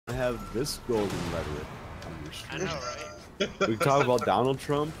have this golden rhetoric on your I stream. know, right? We can talk about Donald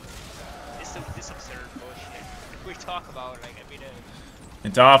Trump. This absurd bullshit. We talk about like every day.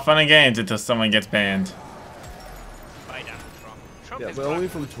 It's all fun and games until someone gets banned. By Donald Trump. Trump Yeah, is but only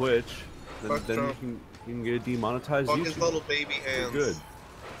from Twitch. Fuck Then you Trump. can get demonetized. Fuck YouTube. his little baby You're hands. good.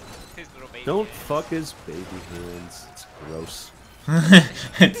 his little baby. Don't hands. fuck his baby hands. It's gross.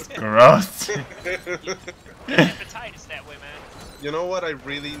 It's gross. Hepatitis that way, man. You know what? I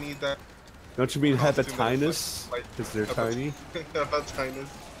really need that. Don't you mean Costume that hepatitis? like Because they're hepat- tiny? Hepatitis.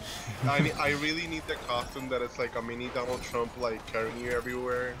 I really need the costume that it's like a mini Donald Trump like carrying you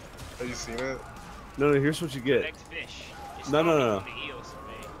everywhere. Have you seen it? No, here's what you get. Collect fish. Just No, no, throw no, it in the eels,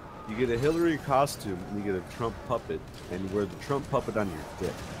 man. You get a Hillary costume, and you get a Trump puppet, and you wear the Trump puppet on your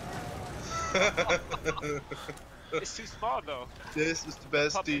dick. It's too small though. This is the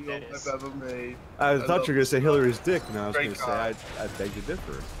best Puppet, deal that is. I've ever made. I love thought you were gonna say this. Hillary's dick, and I was Great gonna say God. I beg to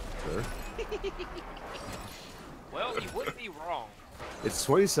differ, sir. Well, you wouldn't be wrong. It's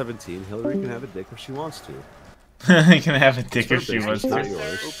 2017. Hillary can have a dick if she wants to. You can have a dick if she It's wants not to.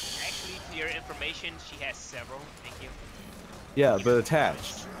 yours. Actually, to your information, she has several. Thank you. Yeah, but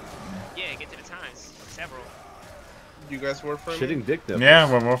attached. Yeah, get to the times. Several. You guys work for me? Shitting dick nipples. Yeah,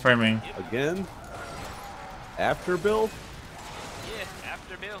 we're warframing. Again? After Bill? Yeah,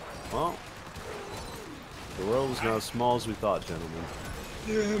 after Bill. Well, the world is not as small as we thought, gentlemen.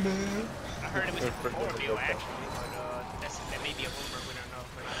 Yeah, man. I heard it was before Bill actually, but that may be a rumor. We don't know.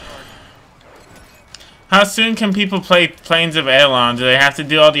 We're not sure. How soon can people play Plains of Aeolon? Do they have to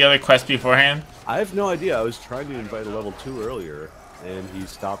do all the other quests beforehand? I have no idea. I was trying to invite a level 2 earlier, and he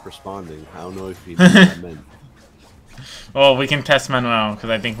stopped responding. I don't know if he knew what I meant. Well, we can test Manuel, because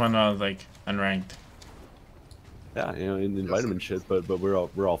I think Manuel is, like, unranked. Yeah, you know, invite him and shit, but we're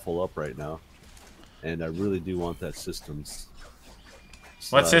all full up right now, and I really do want that systems.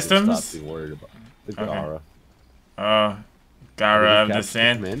 So What that I can systems? Stop being worried about the Okay. Gara. Oh, Did Gara we of the capture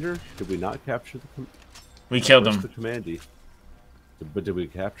Sand. Commander? Did we not capture the? We killed Where's him. the commandy? But did we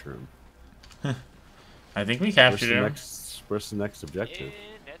capture him? I think we captured him. Where's the next Yeah, objective?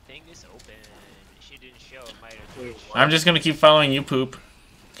 that thing is open. She didn't show. It might have. Wait, I'm just gonna keep following you, Poop.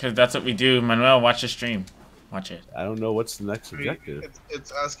 Because that's what we do. Manuel, watch the stream. Watch it. I don't know what's the next objective.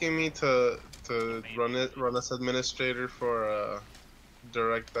 It's asking me to run as administrator for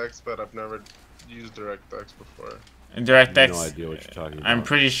DirectX, but I've never used DirectX before. And I have DirectX, no idea what you're talking about. I'm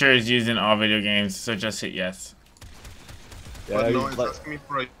pretty sure it's used in all video games, so just hit yes. Yeah, But no, you- it's like- asking me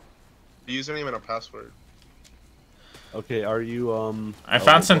for a username and a password. okay, are you I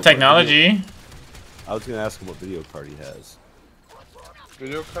found some technology. I was gonna ask him what video card he has.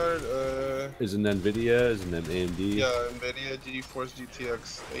 Video card, Is it an Nvidia? Is it an AMD? yeah, NVIDIA GeForce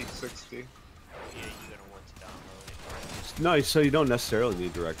GTX 860. Yeah, you're gonna want to download it. No, so you don't necessarily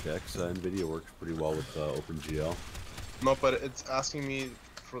need DirectX. Nvidia works pretty well with OpenGL. No, but it's asking me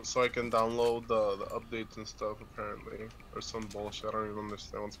so I can download the updates and stuff, apparently. Or some bullshit, I don't even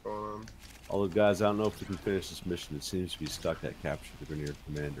understand what's going on. Although, guys, I don't know if we can finish this mission. It seems to be stuck at Capture the Grineer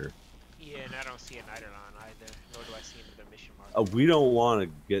Commander. Yeah, and I don't see an Eidolon either, nor do I see another mission mark. We don't want to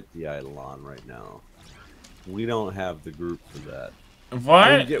get the Eidolon right now. We don't have the group for that.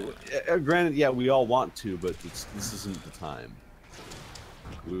 What? And granted, yeah, we all want to, but this isn't the time.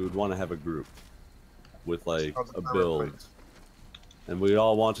 We would want to have a group with like Sounds a about build, right. and we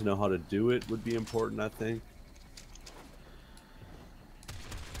all want to know how to do it. Would be important, I think.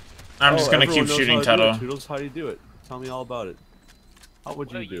 I'm just gonna everyone keep knows shooting how to do it. Tuttle. Toodles, how do you do it? Tell me all about it. How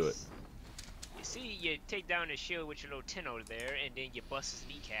would Well, you do it? You see, you take down the shield with your little Tenno there, and then you bust his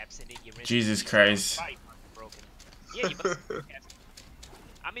kneecaps, and then you rinse Jesus his Christ. body broken. Yeah, you bust his kneecaps.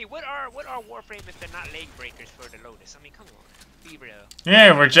 I mean, what are Warframe if they're not leg breakers for the Lotus? I mean, come on, be real.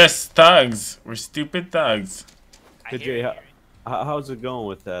 Yeah, we're just thugs. We're stupid thugs. I Hey, hear Jay, you. how's it going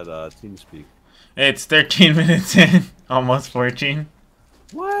with that TeamSpeak? It's 13 minutes in, almost 14.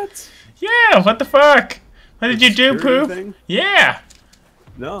 What? Yeah, what the fuck? What did you do, Security Poop? thing? Yeah.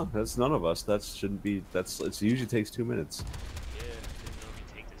 No, that's none of us. That shouldn't be. It usually takes 2 minutes, Yeah, didn't really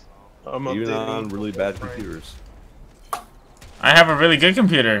take this long. I'm even updating on really bad Warframe. computers. I have a really good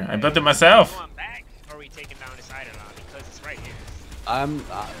computer. I built it myself. Going back, or are we taking down this Eidolon because it's right here?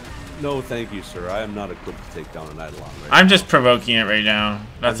 No, thank you, sir. I am not equipped to take down an Eidolon right I'm just provoking it right now.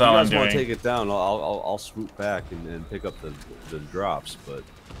 That's if all you I'm guys want to doing. take it down, I'll swoop back and pick up the drops. But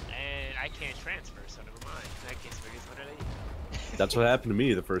And I can't transfer, so never mind. In that case, we're just what it is. that's what happened to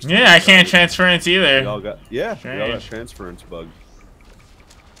me the first time. Yeah, I can't transference We either. all got we all got Strange. transference bug.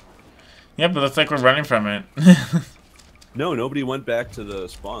 Yeah, but looks like we're running from it. No, nobody went back to the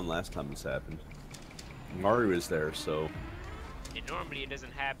spawn last time this happened. Mari was there, so And normally it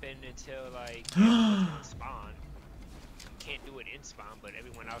doesn't happen until like everyone's on spawn. You can't do it in spawn, but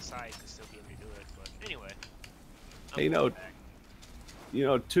everyone outside can still be able to do it. But anyway. Hey, you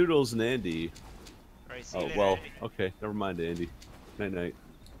know, Toodles and Andy. Alright, see you Oh, later, well, Andy. okay, never mind, Andy. Night night.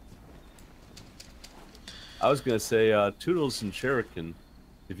 I was gonna say, Toodles and Shuriken,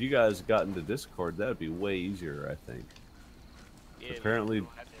 if you guys got into Discord, that would be way easier, I think. Yeah, Apparently, we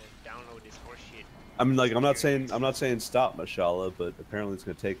don't have to download this horse shit. I'm not saying stop, Mashallah, but apparently it's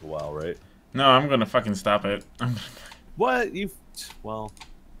gonna take a while, right? No, I'm gonna fucking stop it. What well,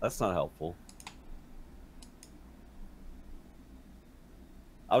 that's not helpful.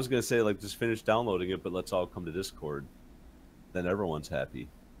 I was gonna say, like, just finish downloading it, but let's all come to Discord. Then everyone's happy.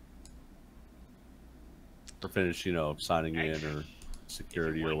 Or finish, you know, signing in or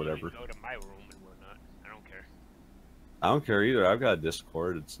security or whatever. Go to my room and whatnot. I don't care. I don't care either. I've got a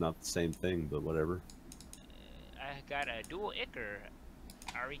Discord. It's not the same thing, but whatever. I got a dual Icar,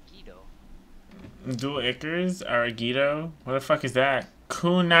 Arigido. Dual Icarus, Aragito. What the fuck is that?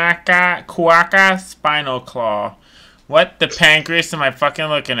 Kuaka Spinal Claw. What the pancreas am I fucking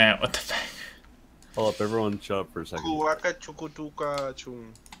looking at? What the fuck? Hold up, everyone shut up for a second. Kuwaka chukutuka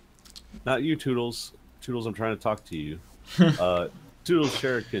chung. Not you, Toodles. Toodles, I'm trying to talk to you. Toodles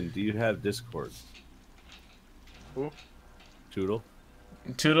Shuriken, do you have Discord? Who? Toodle?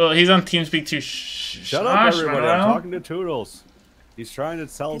 Toodle, he's on TeamSpeak too. Shut up, everybody. I'm talking to Toodles. He's trying to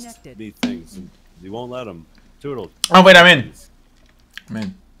tell me things, and you won't let him. Toodle. Oh, wait, I'm in.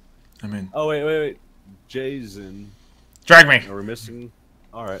 I'm in. Oh, wait. Jason. Drag me. Are we missing?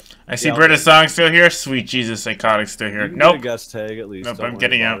 Alright. I see Britta Song still here. Sweet Jesus, Psychotic still here. Get Nope. a guest tag at least. Nope, Don't I'm worry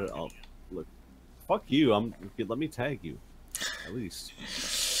getting about out. it. Look. Fuck you. Let me tag you. At least.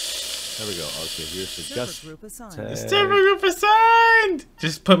 There we go. Okay, here's the guest tag. Server group assigned!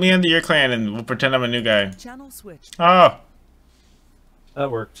 Just put me into your clan and we'll pretend I'm a new guy. Channel switched. Oh.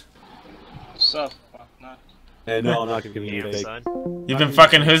 That worked. Sup? Fuck not. Hey, no, I'm not giving you a Damn, fake. son. You've been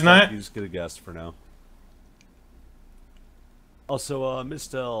fucking who's not? You just get a guest for now. Also,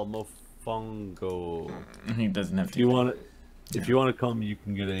 Mr. Mofongo. He doesn't have If to. you want to come, you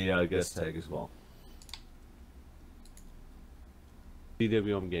can get a guest tag as well.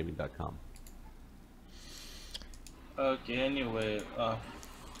 DWMgaming.com. Okay, anyway,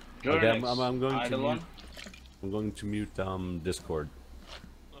 Okay, I'm going to Eidolon? mute. I'm going to mute Discord.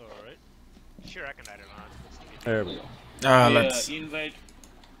 Alright. Sure, I can add it on. There we go. Ah, Yeah, let's. invite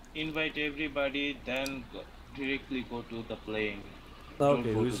everybody, then directly go to the playing. Okay, Don't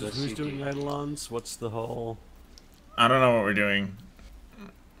go who's to the doing city. Eidolons? What's the whole? I don't know what we're doing.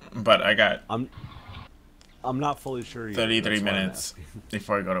 But I got I'm not fully sure yet. 33 That's why I'm minutes asking.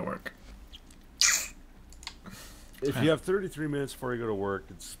 before I go to work. If you have 33 minutes before you go to work,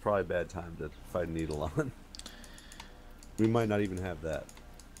 it's probably a bad time to fight an Eidolon. We might not even have that,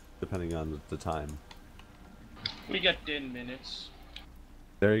 depending on the time. We got 10 minutes.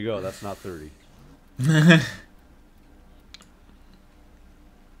 There you go. That's not 30.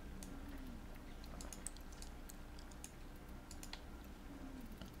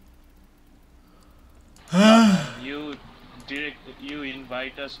 You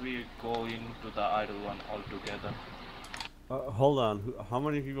invite us, we go into the Eidolon all together. Hold on. How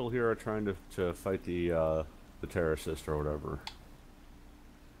many people here are trying to fight the terrorist or whatever?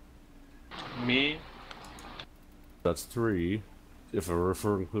 Me? That's 3, if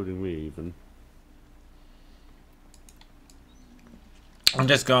we're including me even. I'm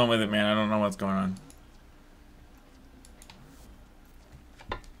just going with it, man. I don't know what's going on.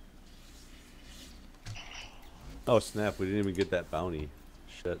 Oh snap! We didn't even get that bounty.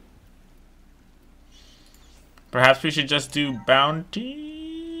 Shit. Perhaps we should just do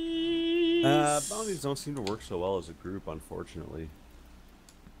bounties. Bounties don't seem to work so well as a group, unfortunately.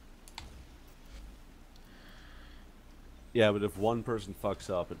 Yeah, but if one person fucks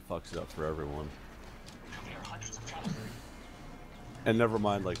up, it fucks it up for everyone. And never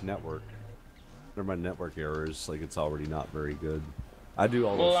mind, like, network. Never mind network errors, like, it's already not very good. I do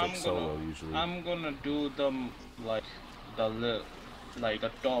all those shit solo, usually. I'm gonna do them like a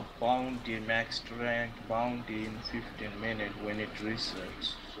top bounty, max rank bounty in 15 minutes when it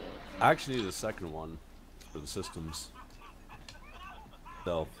resets. So, I actually need a second one for the systems.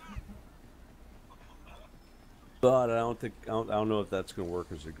 So, but I don't know if that's gonna work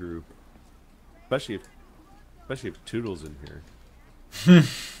as a group, especially if Toodle's in here.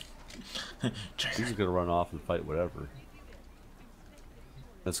 He's gonna run off and fight whatever.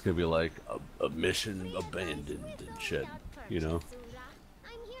 That's gonna be like a mission abandoned and shit, you know.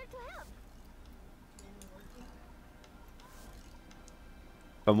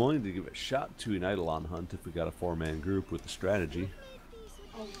 I'm willing to give a shot to an Eidolon hunt if we got a 4-man group with a strategy.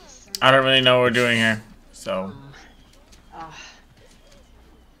 I don't really know what we're doing here, so.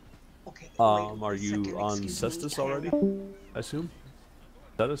 Okay. Are you on Cestus already? I assume.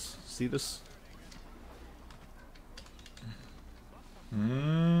 Cetus? Cetus?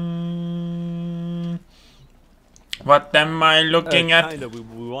 What am I looking at? Kinda.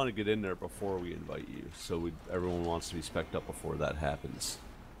 We want to get in there before we invite you, so everyone wants to be spec'd up before that happens.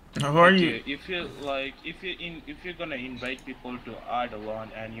 Who are you? If you're gonna invite people to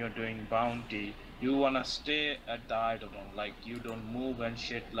Eidolon and you're doing bounty, you wanna stay at the Eidolon, like you don't move and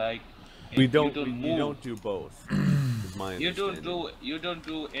shit. Like We you don't do both. Is my You understanding. don't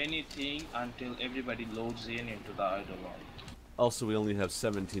do anything until everybody loads into the Eidolon. Also, we only have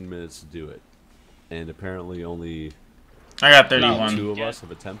 17 minutes to do it, and apparently only I got two 31. of us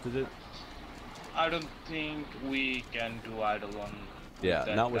have attempted it. I don't think we can do Eidolon. Yeah,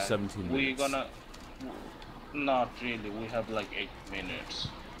 that not with time. 17 We're minutes. gonna. Not really. We have like 8 minutes.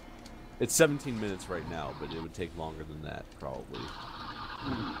 It's 17 minutes right now, but it would take longer than that, probably.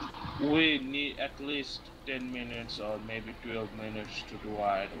 We need at least 10 minutes or maybe 12 minutes to do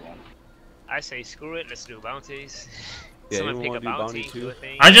Eidolon. I say screw it. Let's do bounties. Yeah, Someone you pick a wanna do bounty bounty, do too? a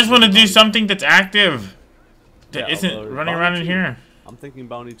thing. I just want to do something that's active. That Yeah, isn't running around in bounty. here. I'm thinking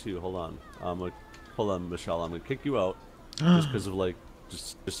bounty too. Hold on. Hold on, Michelle. I'm gonna kick you out just because of like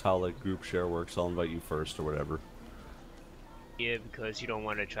just how like group share works. I'll invite you first or whatever. Yeah, because you don't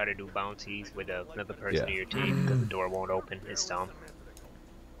want to try to do bounties with another person Yeah. in your team because the door won't open. It's dumb.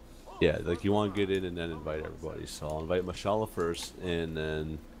 Yeah, like you want to get in and then invite everybody. So I'll invite Mashallah first, and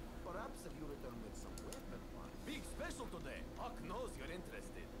then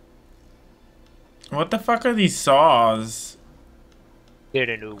What the fuck are these saws? They're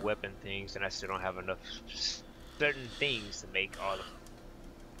the new weapon things, and I still don't have enough certain things to make all of.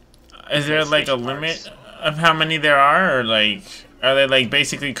 Is there like a Fish limit parts. of how many there are, or like are they like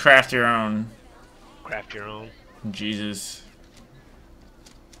basically craft your own? Craft your own. Jesus.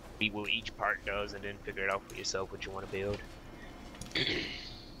 Beat what each part does, and then figure it out for yourself what you want to build.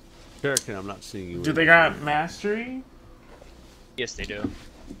 Shuriken, I'm not seeing you. Do in they this got room. mastery? Yes, they do.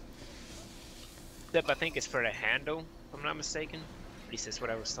 Except I think it's for the handle, if I'm not mistaken. At least that's what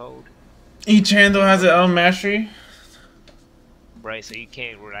I was told. Each handle has its own mastery. Right, so you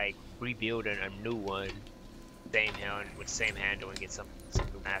can't like rebuild a new one, same hand with the same handle and get some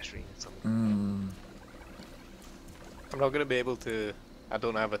new mastery and some. Mm. I'm not gonna be able to. I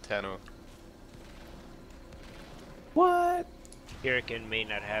don't have a Tenno. What? Hurricane may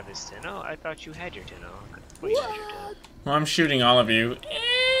not have his Tenno. I thought you had your Tenno. What? You had your Tenno. Well, I'm shooting all of you.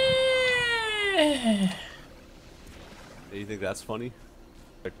 Hey, you think that's funny?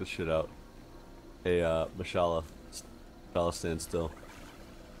 Check this shit out. Hey, Mashallah. Mashallah, stand still.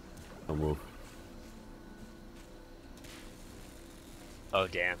 Don't move. Oh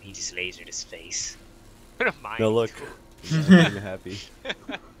damn, he just lasered his face. Mine. No, look. I'm happy.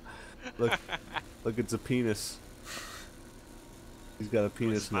 Look, it's a penis. He's got a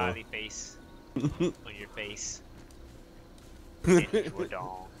penis now. Smiley face on your face. And your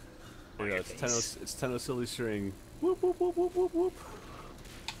dong on Yeah, your it's face. Tenno silly string. Whoop whoop whoop whoop whoop whoop.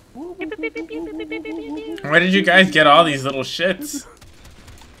 Whoop, whoop, whoop, whoop, whoop, whoop, whoop, whoop. Where did you guys get all these little shits?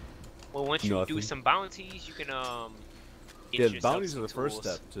 Well, once you Nothing. do some bounties, you can get Yeah, yourself bounties some are the first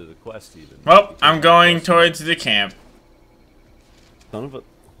tools. step to the quest, even. Well, I'm going towards the camp. Son of a.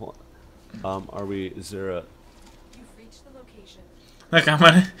 hold on. Are we? Is there a? You've reached the location. Look, I'm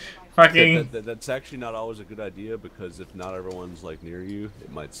gonna fucking. That's actually not always a good idea because if not everyone's like near you,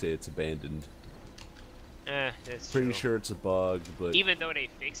 it might say it's abandoned. That's Pretty true. sure it's a bug, but Even though they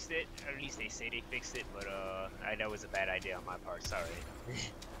fixed it, or at least they say they fixed it, but that was a bad idea on my part. Sorry.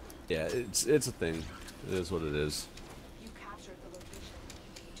 yeah, it's a thing. It is what it is. You captured the location.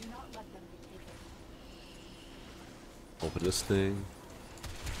 Do not let them be taken. Open this thing.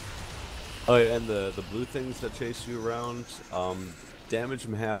 Oh, yeah, and the blue things that chase you around, damage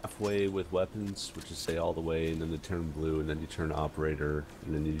them halfway with weapons, which is say all the way, and then they turn blue, and then you turn operator,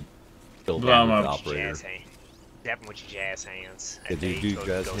 and then you kill Blow them 'em with up. operator. Jazz hand. Zap 'em with your jazz hands. Yeah, and do they you do go-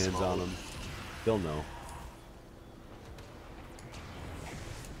 jazz go hands small. on them? They'll know.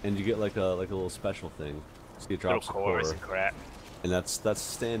 And you get like a little special thing. So you Little drop some cores core, and crap. and that's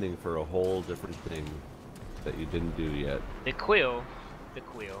standing for a whole different thing that you didn't do yet. The quill.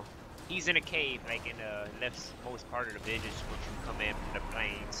 He's in a cave, like in the leftmost part of the village once you come in from the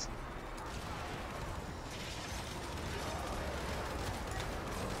plains.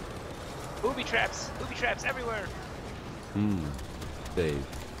 Booby traps everywhere. Dave.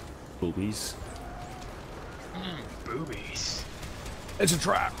 Boobies. Boobies. It's a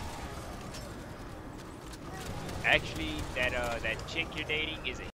trap. Actually, that chick you're dating is a